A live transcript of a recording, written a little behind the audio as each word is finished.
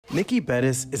Nikki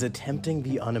Bettis is attempting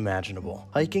the unimaginable,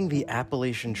 hiking the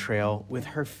Appalachian Trail with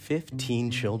her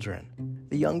 15 children,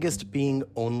 the youngest being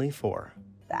only 4.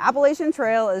 The Appalachian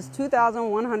Trail is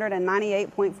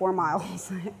 2,198.4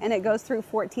 miles, and it goes through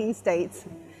 14 states.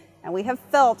 And we have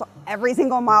felt every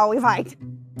single mile we've hiked.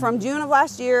 From June of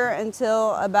last year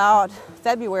until about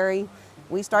February,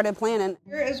 we started planning.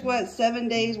 Here is what 7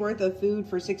 days worth of food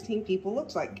for 16 people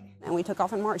looks like. And we took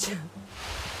off in March.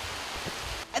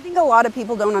 I think a lot of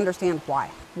people don't understand why.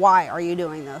 Why are you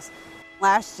doing this?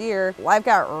 Last year, life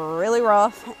got really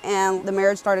rough and the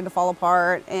marriage started to fall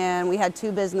apart and we had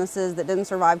 2 businesses that didn't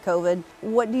survive COVID.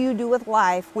 What do you do with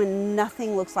life when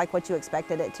nothing looks like what you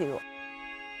expected it to?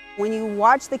 When you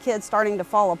watch the kids starting to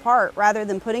fall apart, rather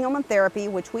than putting them in therapy,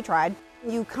 which we tried,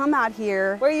 you come out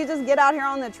here where you just get out here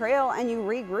on the trail and you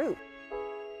regroup.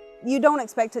 You don't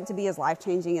expect it to be as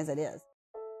life-changing as it is.